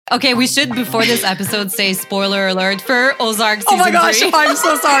Okay, we should, before this episode, say spoiler alert for Ozark season 3. Oh my gosh, I'm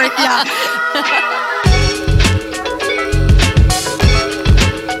so sorry. Yeah.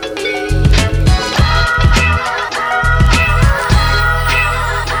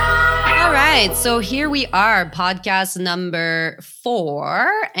 So here we are, podcast number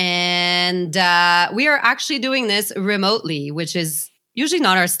 4, and we are actually doing this remotely, which is usually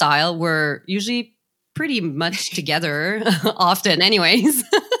not our style. We're usually pretty much together often anyways.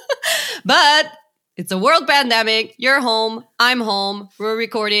 But it's a world pandemic. You're home. I'm home. We're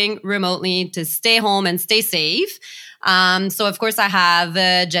recording remotely to stay home and stay safe. So of course I have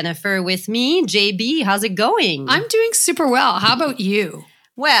Jennifer with me. JB, how's it going? I'm doing super well. How about you?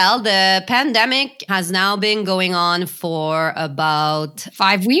 Well, the pandemic has now been going on for about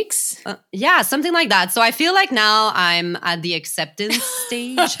 5 weeks. Yeah, something like that. So I feel like now I'm at the acceptance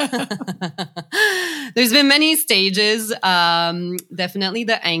stage. There's been many stages. Definitely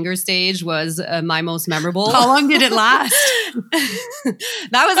the anger stage was my most memorable. How long did it last?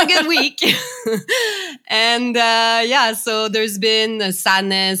 That was a good week. And yeah, so there's been the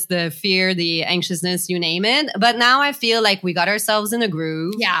sadness, the fear, the anxiousness, you name it. But now I feel like we got ourselves in a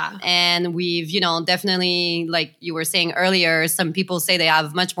groove. Yeah. And we've, definitely, like you were saying earlier, some people say they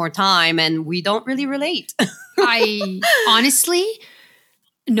have much more time and we don't really relate. I honestly,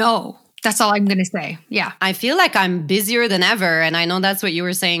 no. That's all I'm going to say. Yeah. I feel like I'm busier than ever. And I know that's what you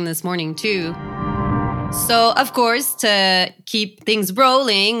were saying this morning too. So, of course, to keep things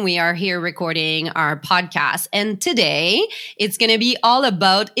rolling, we are here recording our podcast. And today, it's going to be all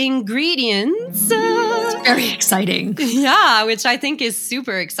about ingredients. It's very exciting. Yeah, which I think is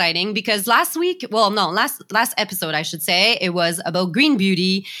super exciting because last episode, I should say, it was about green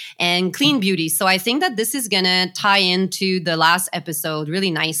beauty and clean beauty. So I think that this is going to tie into the last episode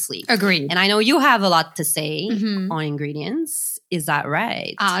really nicely. Agreed. And I know you have a lot to say on ingredients. Is that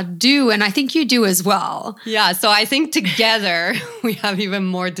right? I do, and I think you do as well. Yeah, so I think together we have even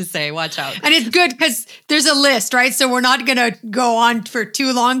more to say. Watch out. And it's good because there's a list, right? So we're not going to go on for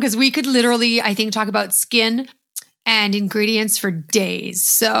too long because we could literally, I think, talk about skin and ingredients for days.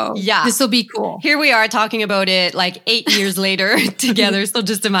 So yeah, this will be cool. Here we are talking about it like 8 years later together. So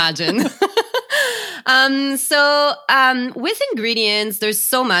just imagine. With ingredients, there's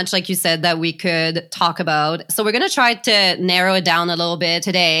so much, like you said, that we could talk about. So we're going to try to narrow it down a little bit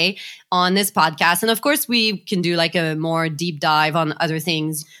today on this podcast. And of course, we can do like a more deep dive on other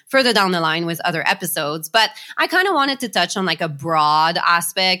things further down the line with other episodes. But I kind of wanted to touch on like a broad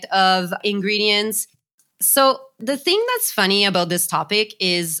aspect of ingredients. So the thing that's funny about this topic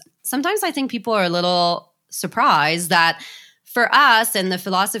is sometimes I think people are a little surprised that for us, and the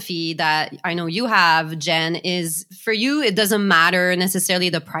philosophy that I know you have, Jen, is for you, it doesn't matter necessarily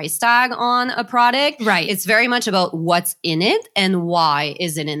the price tag on a product. Right. It's very much about what's in it and why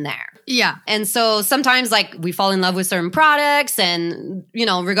is it in there. Yeah. And so sometimes like we fall in love with certain products and,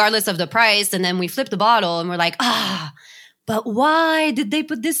 regardless of the price, and then we flip the bottle and we're like, but why did they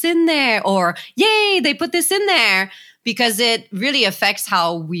put this in there? Or, yay, they put this in there. Because it really affects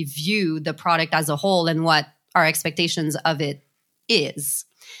how we view the product as a whole and what our expectations of it is.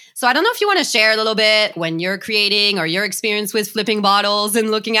 So I don't know if you want to share a little bit when you're creating or your experience with flipping bottles and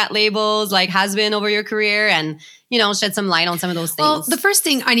looking at labels like has been over your career and, shed some light on some of those things. Well, the first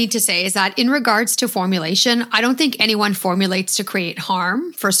thing I need to say is that in regards to formulation, I don't think anyone formulates to create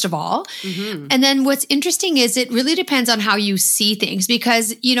harm, first of all. Mm-hmm. And then what's interesting is it really depends on how you see things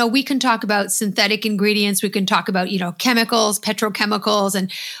because, we can talk about synthetic ingredients. We can talk about, chemicals, petrochemicals, and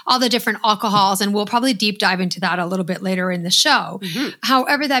all the different alcohols. And we'll probably deep dive into that a little bit later in the show. Mm-hmm.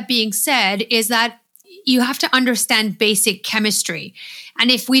 However, that being said, is that you have to understand basic chemistry. And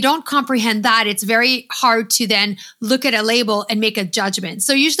if we don't comprehend that, it's very hard to then look at a label and make a judgment.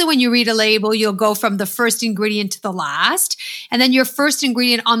 So usually when you read a label, you'll go from the first ingredient to the last. And then your first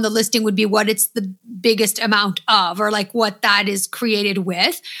ingredient on the listing would be what it's the biggest amount of, or like what that is created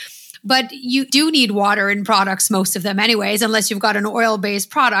with. But you do need water in products, most of them anyways, unless you've got an oil-based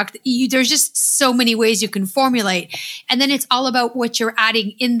product. There's just so many ways you can formulate. And then it's all about what you're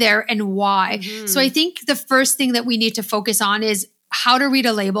adding in there and why. Mm-hmm. So I think the first thing that we need to focus on is how to read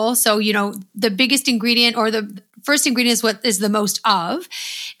a label. So, the biggest ingredient or the first ingredient is what is the most of.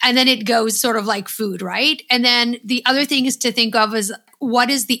 And then it goes sort of like food, right? And then the other thing is to think of is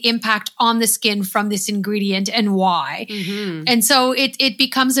what is the impact on the skin from this ingredient and why. And so it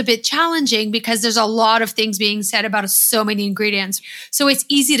becomes a bit challenging because there's a lot of things being said about so many ingredients. So it's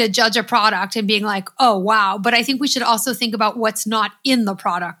easy to judge a product and being like, oh, wow. But I think we should also think about what's not in the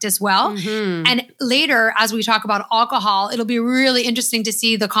product as well. And later, as we talk about alcohol, it'll be really interesting to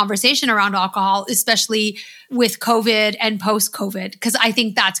see the conversation around alcohol, especially with COVID and post-COVID, because I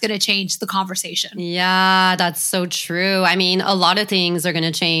think that's going to change the conversation. Yeah, that's so true. I mean, a lot of things are going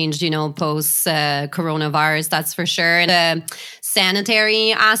to change, post coronavirus, that's for sure. The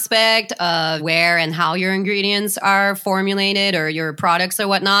sanitary aspect of where and how your ingredients are formulated or your products or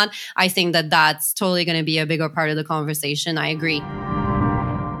whatnot, I think that that's totally going to be a bigger part of the conversation. I agree.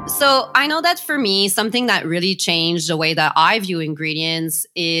 So I know that for me, something that really changed the way that I view ingredients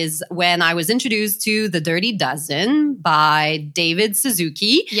is when I was introduced to The Dirty Dozen by David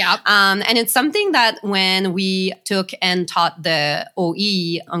Suzuki. Yep. And it's something that when we took and taught the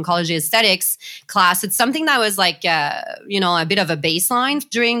OE, Oncology Aesthetics class, it's something that was like, a bit of a baseline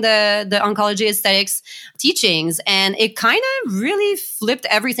during the Oncology Aesthetics teachings. And it kind of really flipped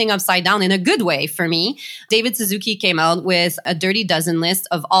everything upside down in a good way for me. David Suzuki came out with a Dirty Dozen list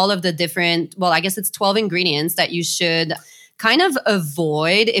of all of the different, I guess it's 12 ingredients that you should kind of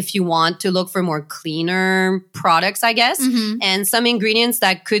avoid if you want to look for more cleaner products, I guess. And some ingredients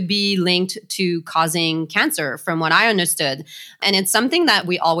that could be linked to causing cancer, from what I understood. And it's something that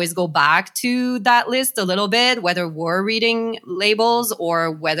we always go back to that list a little bit, whether we're reading labels or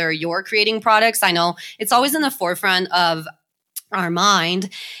whether you're creating products. I know it's always in the forefront of our mind.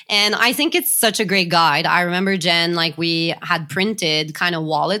 And I think it's such a great guide. I remember, Jen, we had printed kind of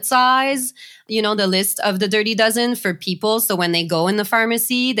wallet size, the list of the Dirty Dozen for people. So when they go in the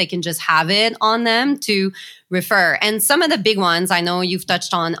pharmacy, they can just have it on them to refer. And some of the big ones, I know you've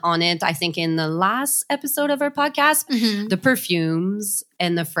touched on it, I think in the last episode of our podcast, the perfumes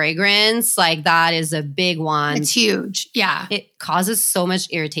and the fragrance, that is a big one. It's huge. Yeah. It causes so much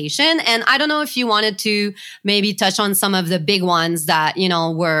irritation. And I don't know if you wanted to maybe touch on some of the big ones that,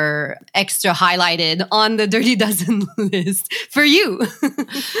 were extra highlighted on the Dirty Dozen list for you.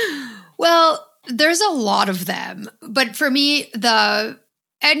 Well, there's a lot of them. But for me,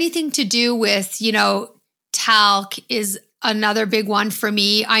 anything to do with, talc is another big one for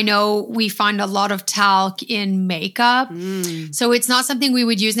me. I know we find a lot of talc in makeup. So it's not something we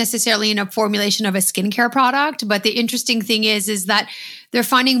would use necessarily in a formulation of a skincare product. But the interesting thing is that they're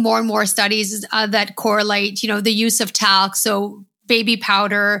finding more and more studies that correlate, the use of talc. So baby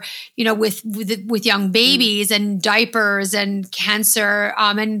powder, with young babies and diapers and cancer.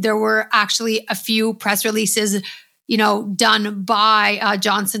 And there were actually a few press releases, done by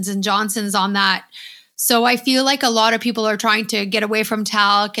Johnson's & Johnson's on that. So I feel like a lot of people are trying to get away from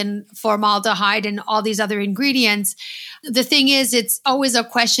talc and formaldehyde and all these other ingredients. The thing is, it's always a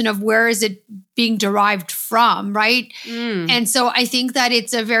question of where is it being derived from, right? And so I think that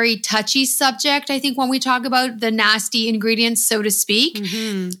it's a very touchy subject, I think, when we talk about the nasty ingredients, so to speak,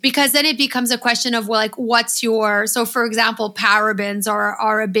 because then it becomes a question of, so for example, parabens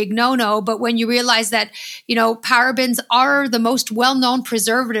are a big no-no, but when you realize that, parabens are the most well-known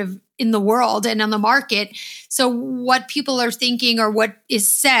preservative in the world and on the market. So what people are thinking, or what is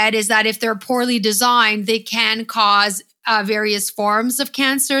said, is that if they're poorly designed, they can cause various forms of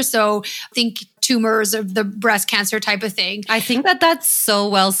cancer. So think tumors of the breast cancer type of thing. I think that that's so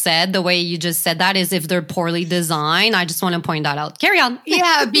well said. The way you just said that is if they're poorly designed. I just want to point that out. Carry on.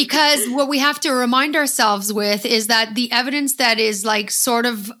 Yeah, because what we have to remind ourselves with is that the evidence that is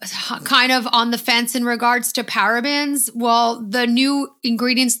kind of on the fence in regards to parabens, the new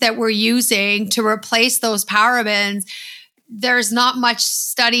ingredients that we're using to replace those parabens, there's not much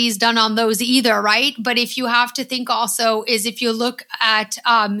studies done on those either, right? But if you have to think also is if you look at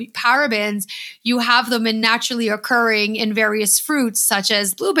parabens, you have them naturally occurring in various fruits, such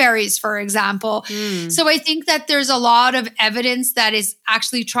as blueberries, for example. So I think that there's a lot of evidence that is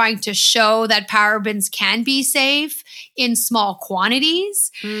actually trying to show that parabens can be safe in small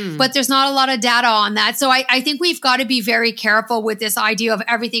quantities, but there's not a lot of data on that. So I think we've got to be very careful with this idea of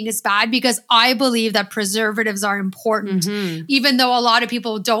everything is bad, because I believe that preservatives are important. Even though a lot of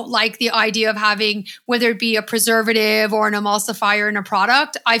people don't like the idea of having, whether it be a preservative or an emulsifier in a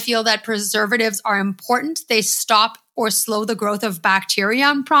product, I feel that preservatives are important. They stop or slow the growth of bacteria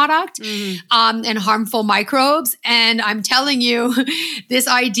in product and harmful microbes. And I'm telling you, this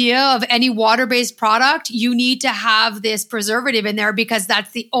idea of any water-based product, you need to have this preservative in there, because that's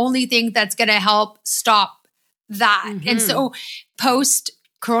the only thing that's going to help stop that. And so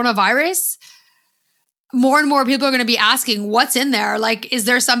post-coronavirus, more and more people are going to be asking what's in there. Is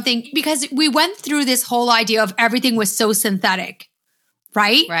there something, because we went through this whole idea of everything was so synthetic,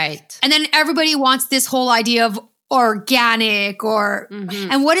 right? Right. And then everybody wants this whole idea of organic or,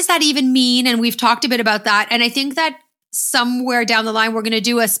 and what does that even mean? And we've talked a bit about that. And I think that somewhere down the line, we're going to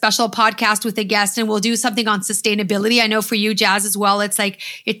do a special podcast with a guest and we'll do something on sustainability. I know for you, Jazz, as well, it's like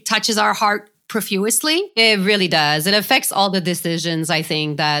it touches our heart profusely. It really does. It affects all the decisions, I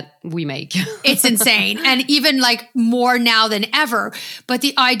think, that we make. It's insane. And even like more now than ever. But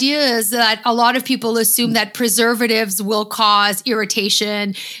the idea is that a lot of people assume that preservatives will cause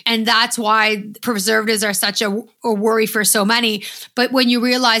irritation. And that's why preservatives are such a worry for so many. But when you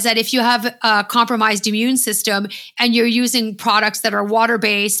realize that if you have a compromised immune system and you're using products that are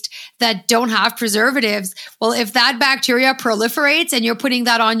water-based that don't have preservatives, well, if that bacteria proliferates and you're putting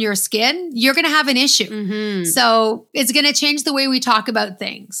that on your skin, you're going to have an issue. So it's going to change the way we talk about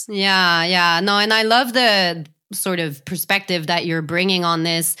things. Yeah. No, and I love the sort of perspective that you're bringing on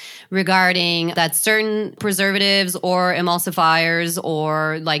this regarding that certain preservatives or emulsifiers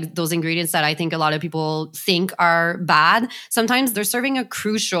or like those ingredients that I think a lot of people think are bad, sometimes they're serving a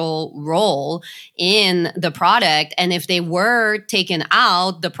crucial role in the product. And if they were taken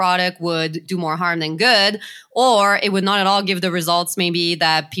out, the product would do more harm than good, or it would not at all give the results maybe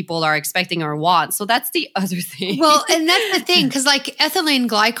that people are expecting or want. So that's the other thing. Well, and that's the thing, because like ethylene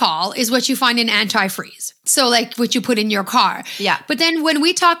glycol is what you find in antifreeze. So like what you put in your car. Yeah. But then when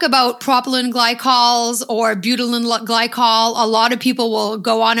we talk about propylene glycols or butylene glycol, a lot of people will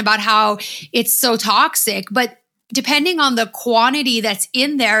go on about how it's so toxic. But depending on the quantity that's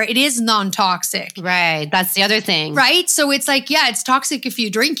in there, it is non-toxic. Right. That's the other thing. Right. So it's like, yeah, it's toxic if you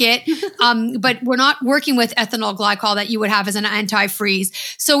drink it. But we're not working with ethanol glycol that you would have as an antifreeze.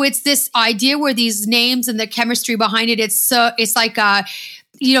 So it's this idea where these names and the chemistry behind it, it's like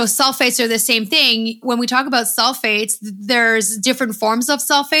sulfates are the same thing. When we talk about sulfates, there's different forms of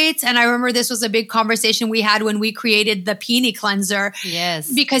sulfates. And I remember this was a big conversation we had when we created the Peony Cleanser.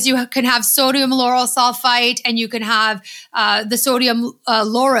 Yes. Because you can have sodium lauryl sulfite and you can have the sodium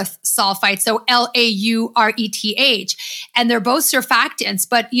laureth sulfite, so LAURETH. And they're both surfactants,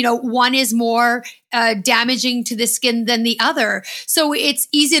 but one is more damaging to the skin than the other. So it's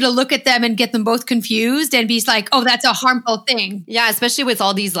easy to look at them and get them both confused and be like, oh, that's a harmful thing. Yeah, especially with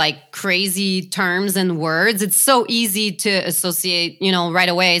all these like crazy terms and words. It's so easy to associate, right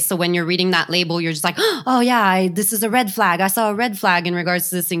away. So when you're reading that label, you're just like, oh yeah, this is a red flag. I saw a red flag in regards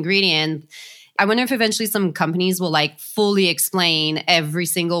to this ingredient. I wonder if eventually some companies will like fully explain every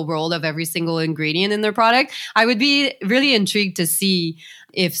single role of every single ingredient in their product. I would be really intrigued to see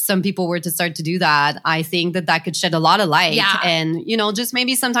if some people were to start to do that. I think that could shed a lot of light. Yeah. And, just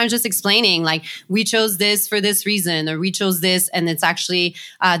maybe sometimes just explaining like, we chose this for this reason, or we chose this and it's actually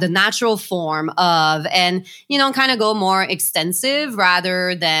the natural form of, and, kind of go more extensive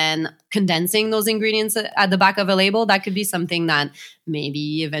rather than condensing those ingredients at the back of a label. That could be something that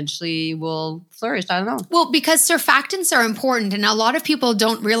maybe eventually will flourish. I don't know. Well, because surfactants are important, and a lot of people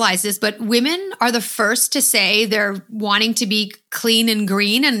don't realize this, but women are the first to say they're wanting to be clean and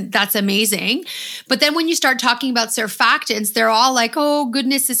green, and that's amazing. But then when you start talking about surfactants, they're all like, oh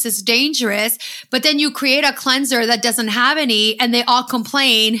goodness, this is dangerous. But then you create a cleanser that doesn't have any, and they all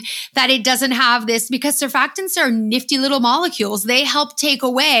complain that it doesn't have this, because surfactants are nifty little molecules. They help take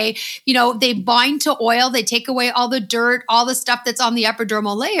away, they bind to oil, they take away all the dirt, all the stuff that's on the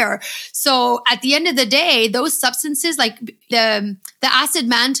epidermal layer. So at the end of the day, those substances, like the acid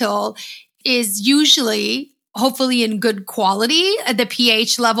mantle, is usually, hopefully, in good quality. The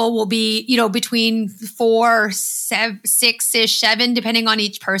pH level will be, between 4, 6-ish, 7, depending on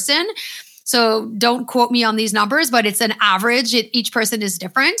each person. So don't quote me on these numbers, but it's an average. Each person is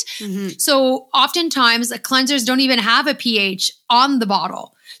different. So oftentimes cleansers don't even have a pH on the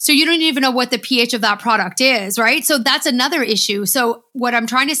bottle. So you don't even know what the pH of that product is, right? So that's another issue. So what I'm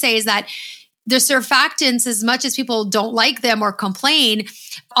trying to say is that the surfactants, as much as people don't like them or complain,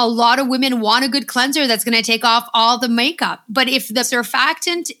 a lot of women want a good cleanser that's going to take off all the makeup. But if the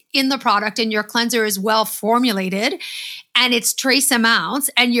surfactant in the product and your cleanser is well formulated and it's trace amounts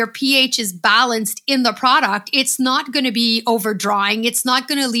and your pH is balanced in the product, it's not going to be over drying. It's not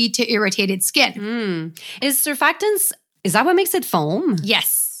going to lead to irritated skin. Is surfactants, is that what makes it foam?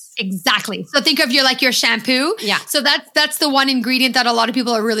 Yes. Exactly. So think of your shampoo. Yeah. So that's the one ingredient that a lot of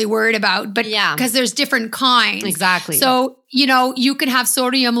people are really worried about, but because there's different kinds. Exactly. So, you can have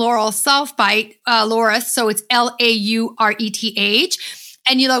sodium lauryl sulfite, laureth. So it's LAURETH.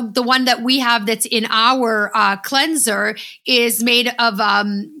 And, the one that we have that's in our cleanser is made of,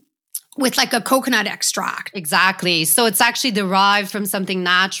 with like a coconut extract. Exactly. So it's actually derived from something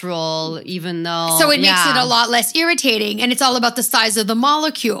natural, even though. So it makes it a lot less irritating. And it's all about the size of the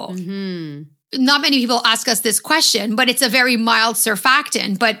molecule. not many people ask us this question, but it's a very mild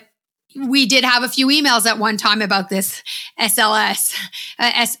surfactant. But we did have a few emails at one time about this SLS,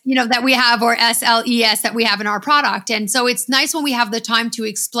 that we have, or SLES that we have in our product. And so it's nice when we have the time to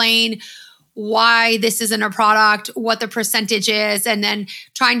explain why this isn't a product, what the percentage is, and then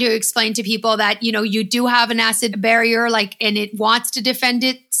trying to explain to people that, you do have an acid barrier, and it wants to defend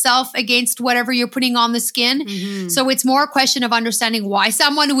itself against whatever you're putting on the skin. Mm-hmm. So it's more a question of understanding why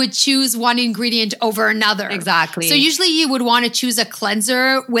someone would choose one ingredient over another. Exactly. So usually you would want to choose a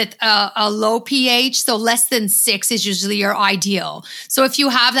cleanser with a low pH. So less than 6 is usually your ideal. So if you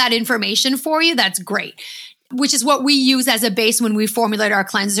have that information for you, that's great. Which is what we use as a base when we formulate our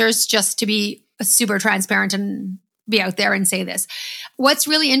cleansers, just to be super transparent and be out there and say this. What's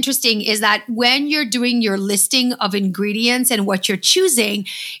really interesting is that when you're doing your listing of ingredients and what you're choosing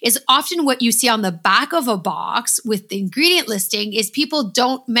is often what you see on the back of a box with the ingredient listing is people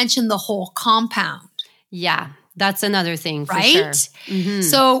don't mention the whole compound. Yeah. That's another thing, for right? sure. Mm-hmm.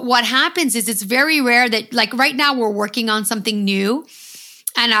 So what happens is it's very rare that, right now we're working on something new.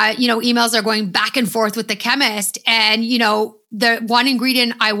 And, emails are going back and forth with the chemist. And, the one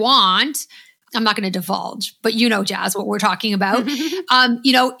ingredient I want, I'm not going to divulge, but Jazz, what we're talking about,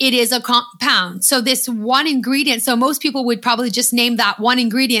 it is a compound. So this one ingredient, so most people would probably just name that one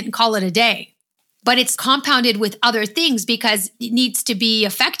ingredient and call it a day. But it's compounded with other things because it needs to be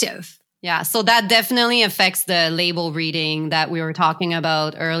effective. Yeah, so that definitely affects the label reading that we were talking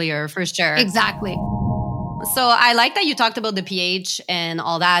about earlier, for sure. Exactly. So I like that you talked about the pH and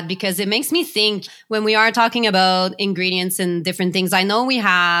all that, because it makes me think when we are talking about ingredients and different things, I know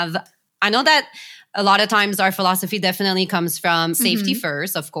that a lot of times our philosophy definitely comes from safety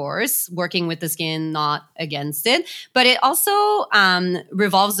first, of course, working with the skin, not against it. But it also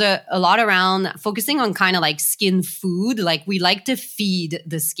revolves a lot around focusing on kind of like skin food. Like we like to feed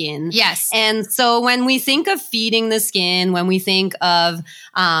the skin. Yes. And so when we think of feeding the skin, when we think of,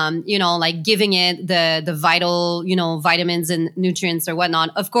 giving it the vital, vitamins and nutrients or whatnot,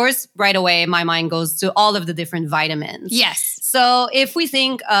 of course, right away, my mind goes to all of the different vitamins. Yes. So if we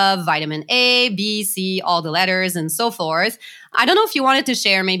think of vitamin A, B, C, all the letters and so forth, I don't know if you wanted to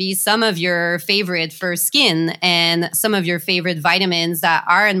share maybe some of your favorite for skin and some of your favorite vitamins that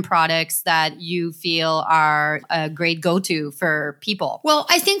are in products that you feel are a great go-to for people. Well,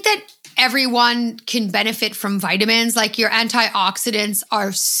 I think that everyone can benefit from vitamins. Like your antioxidants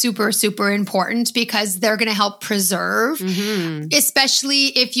are super, super important because they're going to help preserve, especially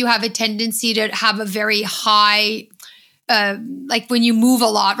if you have a tendency to have a very high when you move a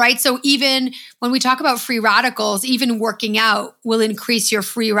lot, right? So even when we talk about free radicals, even working out will increase your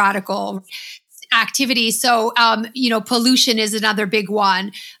free radical activity. So, pollution is another big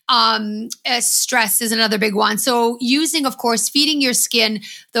one. Stress is another big one. So using, of course, feeding your skin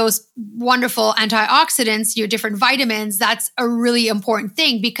those wonderful antioxidants, your different vitamins, that's a really important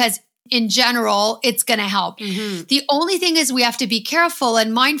thing because in general, it's going to help. Mm-hmm. The only thing is we have to be careful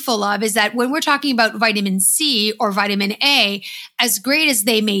and mindful of is that when we're talking about vitamin C or vitamin A, as great as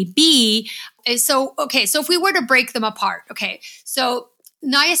they may be, so if we were to break them apart, so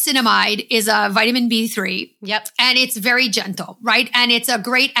niacinamide is a vitamin B3. Yep. And it's very gentle, right? And it's a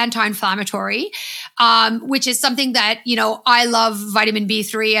great anti-inflammatory, which is something that, I love vitamin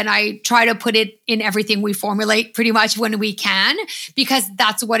B3 and I try to put it in everything we formulate pretty much when we can, because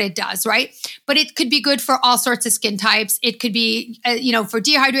that's what it does, right? But it could be good for all sorts of skin types. It could be, for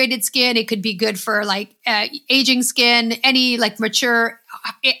dehydrated skin. It could be good for aging skin, any mature,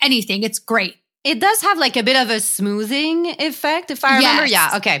 anything. It's great. It does have a bit of a smoothing effect, if I remember.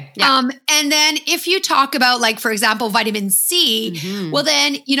 Yes. Yeah. Okay. Yeah. And then if you talk about for example, vitamin C, well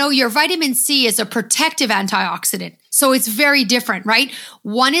then, your vitamin C is a protective antioxidant. So it's very different, right?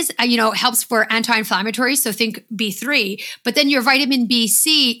 One is, helps for anti-inflammatory. So think B3, but then your vitamin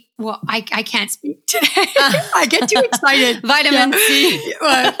BC, well, I can't speak today. I get too excited. Vitamin C.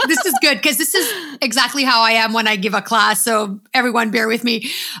 This is good because this is exactly how I am when I give a class. So everyone bear with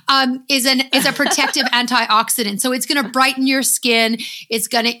me. Is a protective antioxidant. So it's going to brighten your skin. It's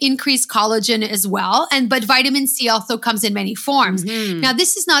going to increase collagen as well. But vitamin C also comes in many forms. Now,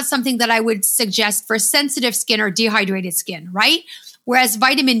 this is not something that I would suggest for sensitive skin or dehydrated skin, right? Whereas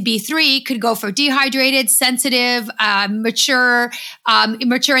vitamin B3 could go for dehydrated, sensitive, mature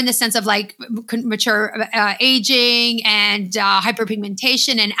in the sense of mature aging and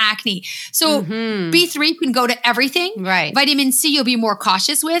hyperpigmentation and acne. So B3 can go to everything. Right. Vitamin C, you'll be more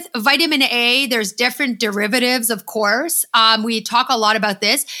cautious with. Vitamin A, there's different derivatives, of course. We talk a lot about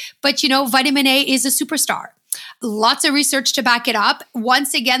this, but vitamin A is a superstar. lots of research to back it up.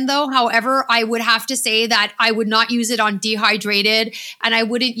 Once again, though, however, I would have to say that I would not use it on dehydrated and I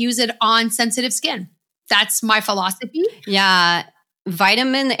wouldn't use it on sensitive skin. That's my philosophy. Yeah.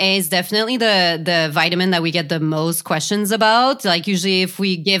 Vitamin A is definitely the vitamin that we get the most questions about. Like usually if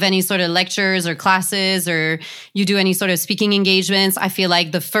we give any sort of lectures or classes or you do any sort of speaking engagements, I feel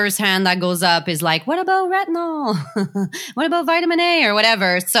like the first hand that goes up is like, what about retinol? What about vitamin A or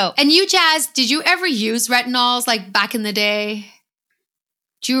whatever? So, and you, Jazz, did you ever use retinols like back in the day?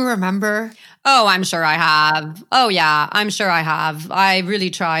 Do you remember? Oh, I'm sure I have. Oh, yeah, I'm sure I have. I really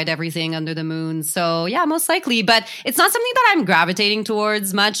tried everything under the moon. So, yeah, most likely. But it's not something that I'm gravitating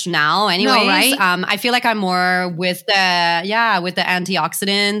towards much now anyways. No, right? I feel like I'm more with the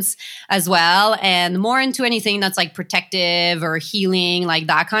antioxidants as well and more into anything that's like protective or healing, like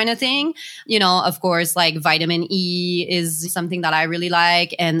that kind of thing. You know, of course, like vitamin E is something that I really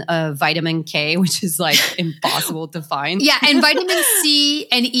like and vitamin K, which is like impossible to find. Yeah, and vitamin C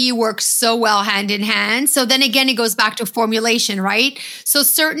and E work so well hand in hand. So then again, it goes back to formulation, right? So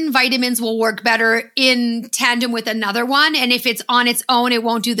certain vitamins will work better in tandem with another one. And if it's on its own, it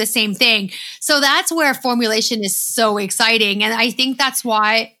won't do the same thing. So that's where formulation is so exciting. And I think that's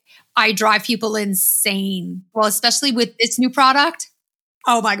why I drive people insane. Well, especially with this new product.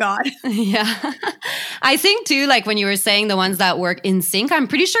 Oh my God. Yeah. I think too, like when you were saying the ones that work in sync, I'm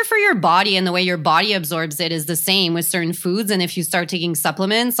pretty sure for your body and the way your body absorbs it is the same with certain foods. And if you start taking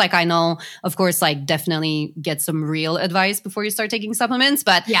supplements, like I know, of course, like definitely get some real advice before you start taking supplements.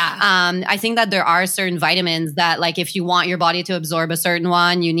 But yeah, I think that there are certain vitamins that like if you want your body to absorb a certain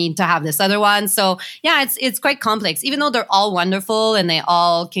one, you need to have this other one. So yeah, it's quite complex, even though they're all wonderful and they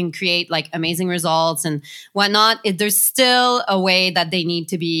all can create like amazing results and whatnot. There's still a way that they need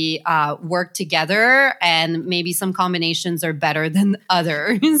to be work together, and maybe some combinations are better than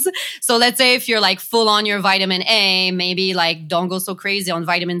others. So let's say if you're like full on your vitamin A, maybe like don't go so crazy on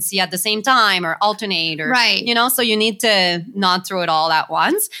vitamin C at the same time or alternate or, right. You know, so you need to not throw it all at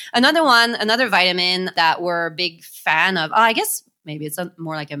once. Another vitamin that we're a big fan of, I guess maybe it's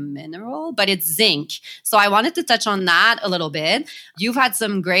more like a mineral, but it's zinc. So I wanted to touch on that a little bit. You've had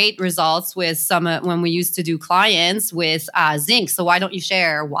some great results with some when we used to do clients with zinc. So why don't you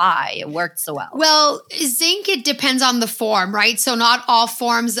share why it worked so well? Well, zinc, it depends on the form, right? So not all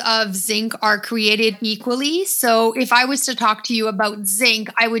forms of zinc are created equally. So if I was to talk to you about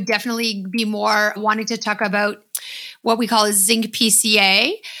zinc, I would definitely be more wanting to talk about what we call a zinc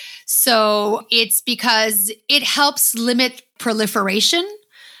PCA. So it's because it helps limit proliferation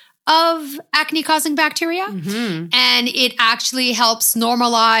of acne-causing bacteria. Mm-hmm. And it actually helps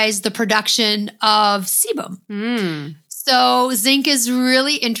normalize the production of sebum. Mm. So zinc is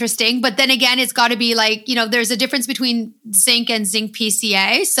really interesting. But then again, it's got to be like, you know, there's a difference between zinc and zinc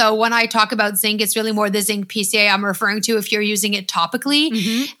PCA. So when I talk about zinc, it's really more the zinc PCA I'm referring to if you're using it topically.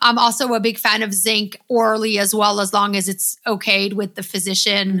 Mm-hmm. I'm also a big fan of zinc orally as well, as long as it's okayed with the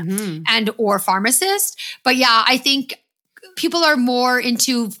physician and or pharmacist. But yeah, I think people are more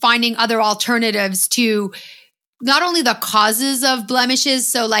into finding other alternatives to not only the causes of blemishes,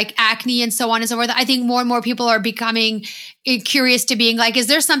 so like acne and so on and so forth. I think more and more people are becoming curious to being like, is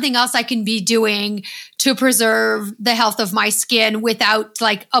there something else I can be doing to preserve the health of my skin without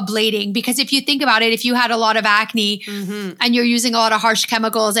like ablating? Because if you think about it, if you had a lot of acne and you're using a lot of harsh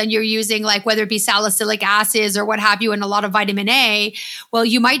chemicals and you're using like whether it be salicylic acids or what have you and a lot of vitamin A, well,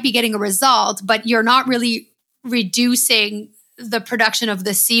 you might be getting a result, but you're not really reducing the production of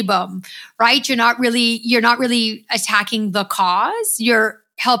the sebum, right? You're not really attacking the cause. You're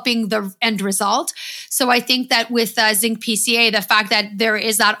helping the end result. So I think that with zinc PCA, the fact that there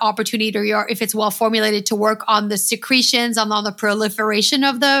is that opportunity, or if it's well formulated, to work on the secretions, on the proliferation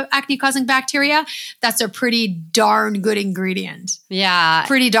of the acne-causing bacteria, that's a pretty darn good ingredient. Yeah.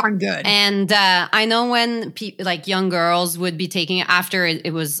 Pretty darn good. And I know when like young girls would be taking it after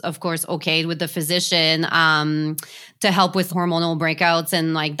it was, of course, okayed with the physician to help with hormonal breakouts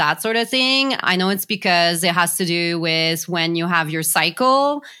and like that sort of thing. I know it's because it has to do with when you have your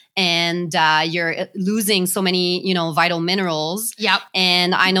cycle and you're losing so many, you know, vital minerals. Yep.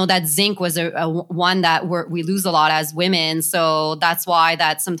 And I know that zinc was a one that we lose a lot as women. So that's why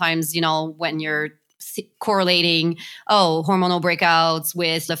that sometimes, you know, when you're correlating hormonal breakouts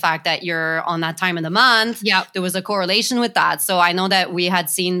with the fact that you're on that time of the month, there was a correlation with that. So I know that we had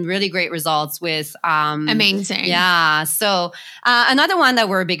seen really great results with amazing. Yeah. So another one that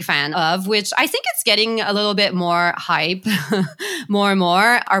we're a big fan of, which I think it's getting a little bit more hype more and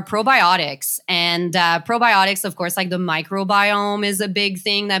more, are probiotics. And probiotics, of course, like the microbiome is a big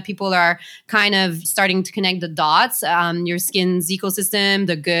thing that people are kind of starting to connect the dots. Your skin's ecosystem,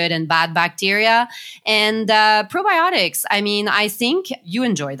 the good and bad bacteria. And And probiotics, I mean, I think you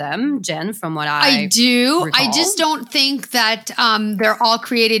enjoy them, Jen, from what I do. recall. I just don't think that they're all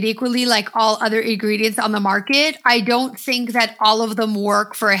created equally like all other ingredients on the market. I don't think that all of them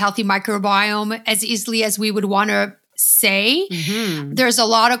work for a healthy microbiome as easily as we would want to say. Mm-hmm. There's a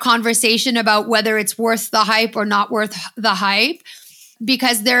lot of conversation about whether it's worth the hype or not worth the hype,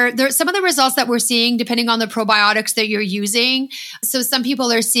 because there's some of the results that we're seeing depending on the probiotics that you're using. So some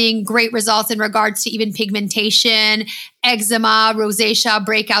people are seeing great results in regards to even pigmentation, eczema, rosacea,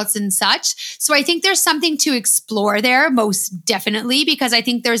 breakouts, and such. So I think there's something to explore there, most definitely, because I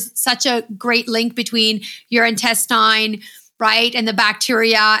think there's such a great link between your intestine, right, and the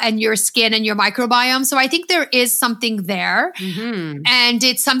bacteria and your skin and your microbiome. So I think there is something there. Mm-hmm. And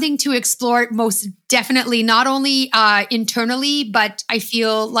it's something to explore most definitely, not only internally, but I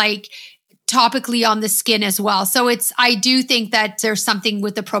feel like topically on the skin as well. So I do think that there's something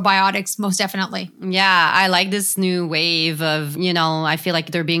with the probiotics, most definitely. Yeah, I like this new wave of, I feel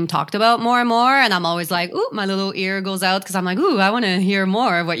like they're being talked about more and more. And I'm always like, ooh, my little ear goes out because I'm like, ooh, I want to hear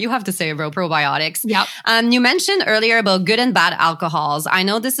more of what you have to say about probiotics. Yep. You mentioned earlier about good and bad alcohols. I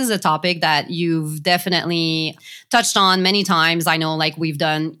know this is a topic that you've definitely touched on many times. I know like we've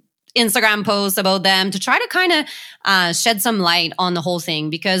done Instagram posts about them to try to kind of shed some light on the whole thing,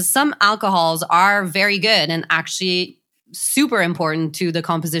 because some alcohols are very good and actually super important to the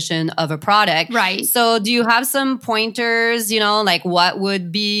composition of a product. Right. So do you have some pointers, like what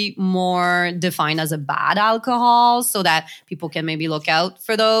would be more defined as a bad alcohol so that people can maybe look out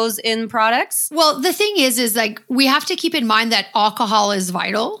for those in products? Well, the thing is like we have to keep in mind that alcohol is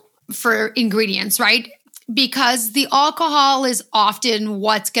vital for ingredients, right? Because the alcohol is often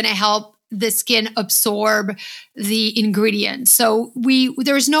what's going to help the skin absorb the ingredients. So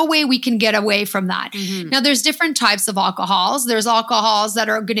there's no way we can get away from that. Mm-hmm. Now, there's different types of alcohols. There's alcohols that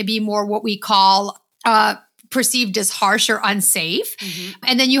are going to be more what we call perceived as harsh or unsafe. Mm-hmm.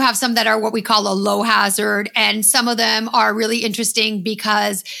 And then you have some that are what we call a low hazard. And some of them are really interesting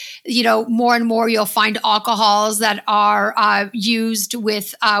because, more and more you'll find alcohols that are used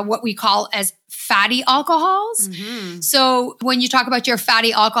with what we call as fatty alcohols. Mm-hmm. So when you talk about your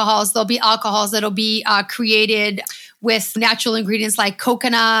fatty alcohols, there'll be alcohols that'll be created with natural ingredients like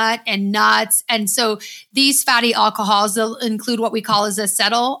coconut and nuts. And so these fatty alcohols, they'll include what we call as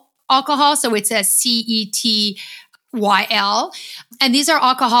acetyl alcohol. So it's a CETYL. And these are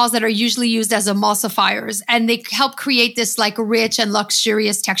alcohols that are usually used as emulsifiers, and they help create this like rich and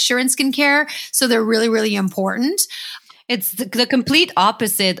luxurious texture in skincare. So they're really, really important. It's the complete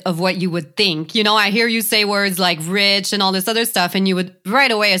opposite of what you would think. I hear you say words like rich and all this other stuff, and you would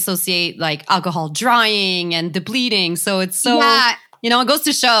right away associate like alcohol drying and depleting. So it's so... Yeah. It goes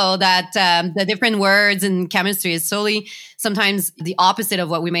to show that the different words in chemistry is solely sometimes the opposite of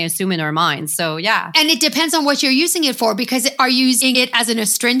what we may assume in our minds. So, yeah. And it depends on what you're using it for, because are you using it as an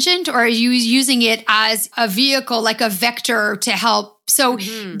astringent or are you using it as a vehicle, like a vector to help? So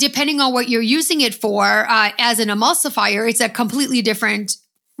depending on what you're using it for, as an emulsifier, it's a completely different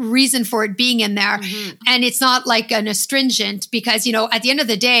reason for it being in there. Mm-hmm. And it's not like an astringent because, at the end of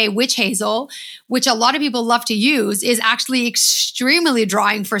the day, witch hazel, which a lot of people love to use, is actually extremely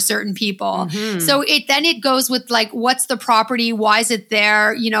drying for certain people. Mm-hmm. So it goes with like, what's the property? Why is it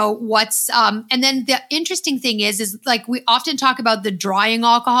there? And then the interesting thing is like, we often talk about the drying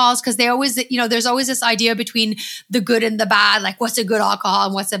alcohols because they always, there's always this idea between the good and the bad, like what's a good alcohol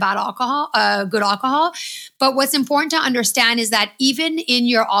and what's a bad alcohol, good alcohol. But what's important to understand is that even in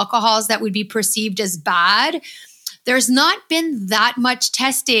your alcohols that would be perceived as bad, there's not been that much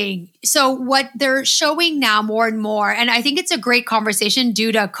testing. So what they're showing now more and more, and I think it's a great conversation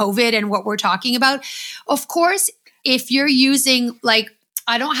due to COVID and what we're talking about. Of course, if you're using like,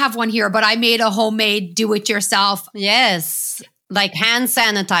 I don't have one here, but I made a homemade do-it-yourself. Yes. Like hand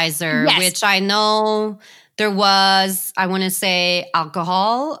sanitizer, yes. Which I know there was, I want to say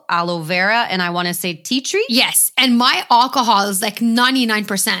alcohol, aloe vera, and I want to say tea tree. Yes. And my alcohol is like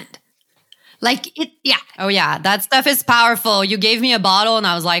 99%. Like it, yeah. Oh yeah, that stuff is powerful. You gave me a bottle and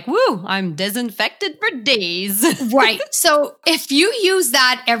I was like, woo, I'm disinfected for days. Right. So if you use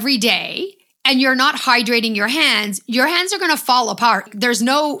that every day and you're not hydrating your hands are going to fall apart. There's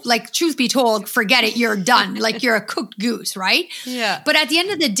no, like, truth be told, forget it, you're done. Like you're a cooked goose, right? Yeah. But at the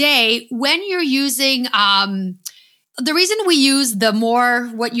end of the day, when you're using, the reason we use the more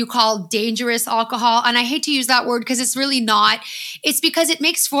what you call dangerous alcohol, and I hate to use that word because it's really not, it's because it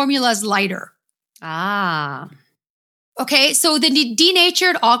makes formulas lighter. Ah. Okay, so the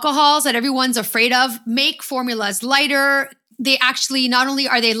denatured alcohols that everyone's afraid of make formulas lighter. They actually, not only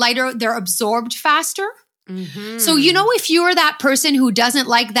are they lighter, they're absorbed faster. So, if you're that person who doesn't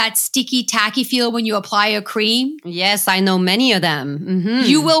like that sticky, tacky feel when you apply a cream. Yes, I know many of them.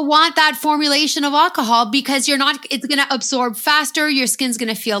 You will want that formulation of alcohol because it's going to absorb faster. Your skin's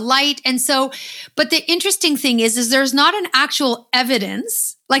going to feel light. And so, but the interesting thing is there's not an actual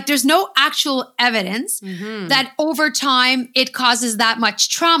evidence. Like there's no actual evidence that over time it causes that much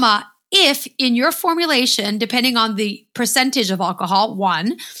trauma if in your formulation, depending on the percentage of alcohol,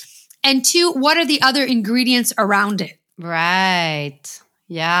 1, and 2, what are the other ingredients around it? Right.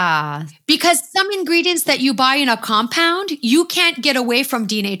 Yeah. Because some ingredients that you buy in a compound, you can't get away from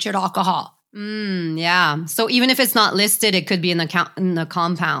denatured alcohol. Yeah. So even if it's not listed, it could be in the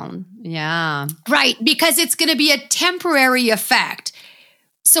compound. Yeah. Right. Because it's going to be a temporary effect.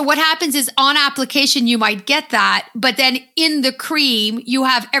 So what happens is on application, you might get that, but then in the cream, you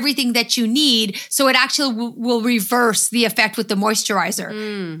have everything that you need. So it actually will reverse the effect with the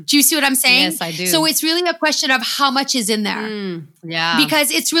moisturizer. Do you see what I'm saying? Yes, I do. So it's really a question of how much is in there. Yeah. Because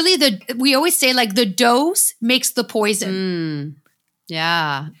it's really we always say like the dose makes the poison.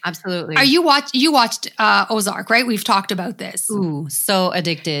 Yeah, absolutely. You watched Ozark, right? We've talked about this. Ooh, so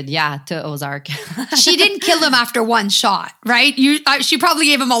addicted. Yeah, to Ozark. She didn't kill him after one shot, right? She probably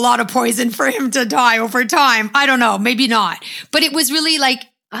gave him a lot of poison for him to die over time. I don't know, maybe not. But it was really like,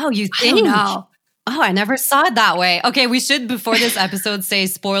 oh, you think? I don't know. Oh, I never saw it that way. Okay, we should, before this episode, say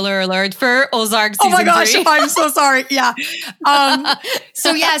spoiler alert for Ozark season 3. Oh my gosh, I'm so sorry. Yeah.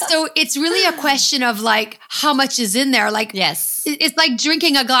 So it's really a question of like how much is in there. Like, yes, it's like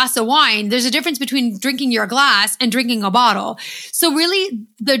drinking a glass of wine. There's a difference between drinking your glass and drinking a bottle. So really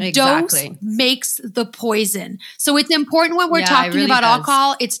the dose makes the poison. So it's important when we're talking really about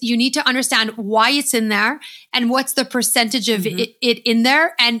alcohol, you need to understand why it's in there and what's the percentage of it in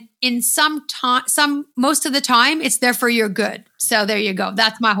there. And in most of the time, it's there for your good. So there you go.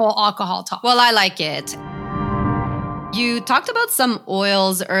 That's my whole alcohol talk. Well, I like it. You talked about some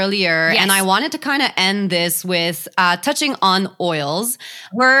oils earlier, and I wanted to kind of end this with touching on oils.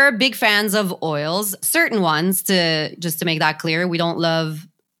 We're big fans of oils, certain ones, just to make that clear. We don't love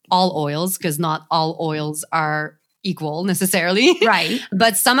all oils because not all oils are equal necessarily. Right.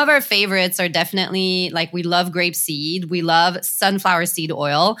 But some of our favorites are definitely like we love grapeseed. We love sunflower seed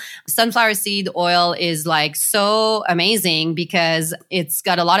oil. Sunflower seed oil is like so amazing because it's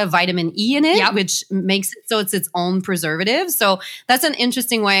got a lot of vitamin E in it, which makes it so it's its own preservative. So that's an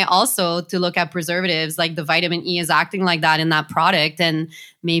interesting way also to look at preservatives. Like the vitamin E is acting like that in that product and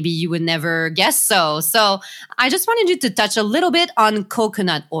maybe you would never guess so. So I just wanted you to touch a little bit on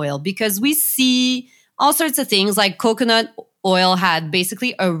coconut oil because we see all sorts of things like coconut oil had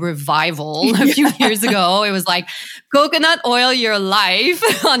basically a revival a few years ago. It was like coconut oil, your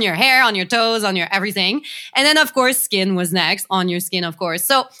life on your hair, on your toes, on your everything. And then of course, skin was next on your skin, of course.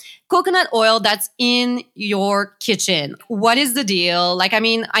 So coconut oil that's in your kitchen. What is the deal? Like, I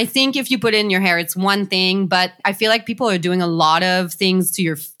mean, I think if you put it in your hair, it's one thing, but I feel like people are doing a lot of things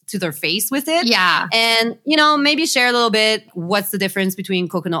to their face with it. Yeah. And, maybe share a little bit what's the difference between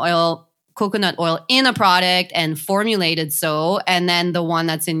coconut oil in a product and formulated and then the one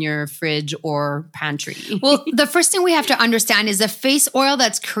that's in your fridge or pantry. Well, the first thing we have to understand is a face oil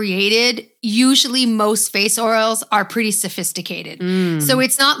that's created, usually most face oils are pretty sophisticated. So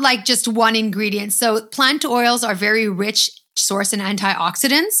it's not like just one ingredient. So plant oils are very rich source in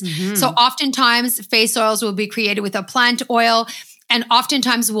antioxidants. So oftentimes face oils will be created with a plant oil. And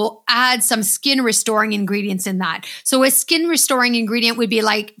oftentimes we'll add some skin restoring ingredients in that. So a skin restoring ingredient would be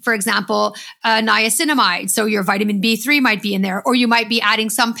like, for example, niacinamide. So your vitamin B3 might be in there, or you might be adding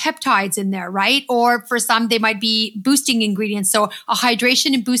some peptides in there, right? Or for some, they might be boosting ingredients. So a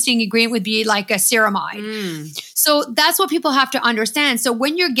hydration and boosting ingredient would be like a ceramide. So that's what people have to understand. So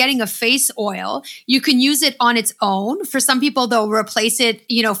when you're getting a face oil, you can use it on its own. For some people, they'll replace it,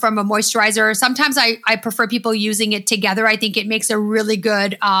 from a moisturizer. Sometimes I prefer people using it together. I think it makes a really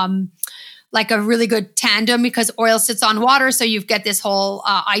good, tandem because oil sits on water. So you've got this whole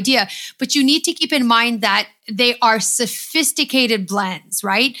idea, but you need to keep in mind that they are sophisticated blends,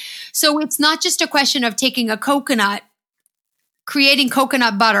 right? So it's not just a question of taking a coconut, creating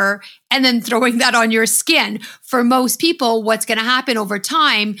coconut butter, and then throwing that on your skin. For most people, what's going to happen over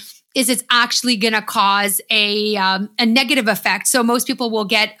time is it's actually going to cause a negative effect. So most people will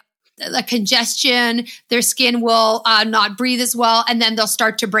get a congestion, their skin will not breathe as well, and then they'll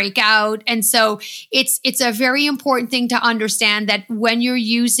start to break out. And so it's a very important thing to understand that when you're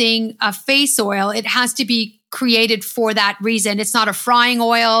using a face oil, it has to be created for that reason. It's not a frying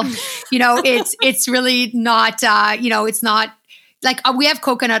oil. It's really not, it's not like we have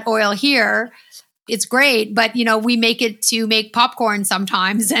coconut oil here. it's great, but we make it to make popcorn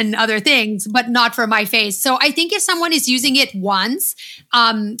sometimes and other things, but not for my face. So I think if someone is using it once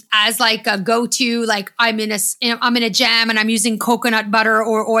as like a go-to, like I'm in a jam and I'm using coconut butter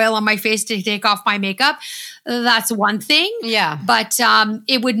or oil on my face to take off my makeup, that's one thing. Yeah. But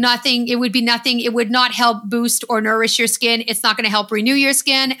it would not help boost or nourish your skin. It's not going to help renew your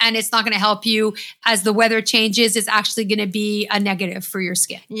skin, and it's not going to help you as the weather changes. It's actually going to be a negative for your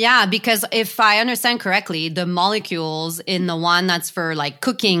skin. Yeah, because if I understand correctly, the molecules in the one that's for like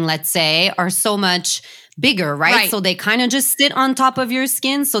cooking, let's say, are so much bigger, right? So they kind of just sit on top of your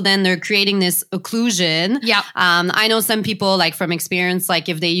skin. So then they're creating this occlusion. Yeah. I know some people, like from experience, like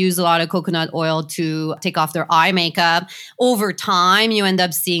if they use a lot of coconut oil to take off their eye makeup, over time you end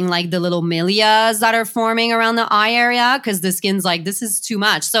up seeing like the little milias that are forming around the eye area because the skin's like, this is too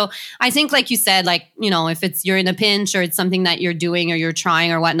much. So I think, like you said, like, if you're in a pinch or it's something that you're doing or you're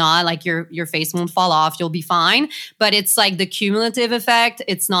trying or whatnot, like your face won't fall off, you'll be fine. But it's like the cumulative effect,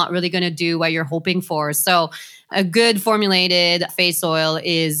 it's not really going to do what you're hoping for. So a good formulated face oil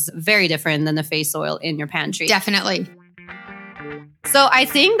is very different than the face oil in your pantry. Definitely. So I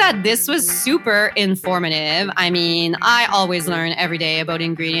think that this was super informative. I mean, I always learn every day about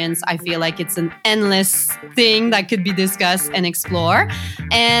ingredients. I feel like it's an endless thing that could be discussed and explore.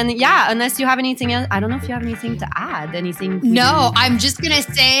 And yeah, unless you have anything else, I don't know if you have anything to add, anything. No, I'm just going to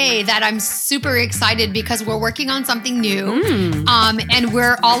say that I'm super excited because we're working on something new. And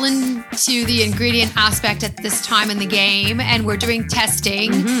we're all into the ingredient aspect at this time in the game, and we're doing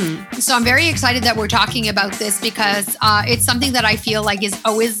testing. So I'm very excited that we're talking about this because it's something that I feel like is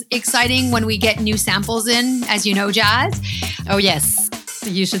always exciting when we get new samples in, as you know, Jazz. Oh, yes.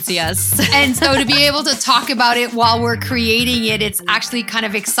 You should see us. And so to be able to talk about it while we're creating it, it's actually kind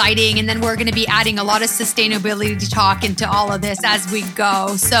of exciting. And then we're going to be adding a lot of sustainability talk into all of this as we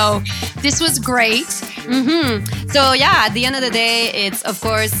go. So this was great. So yeah, at the end of the day, it's, of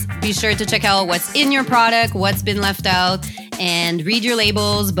course, be sure to check out what's in your product, what's been left out, and read your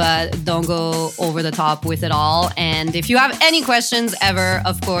labels, but don't go over the top with it all. And if you have any questions ever,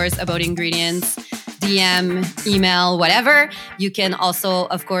 of course, about ingredients, DM, email, whatever. You can also,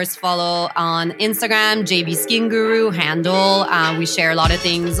 of course, follow on Instagram, JB Skin Guru handle. We share a lot of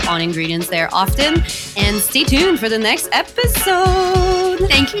things on ingredients there often. And stay tuned for the next episode.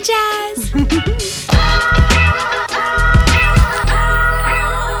 Thank you, Jazz.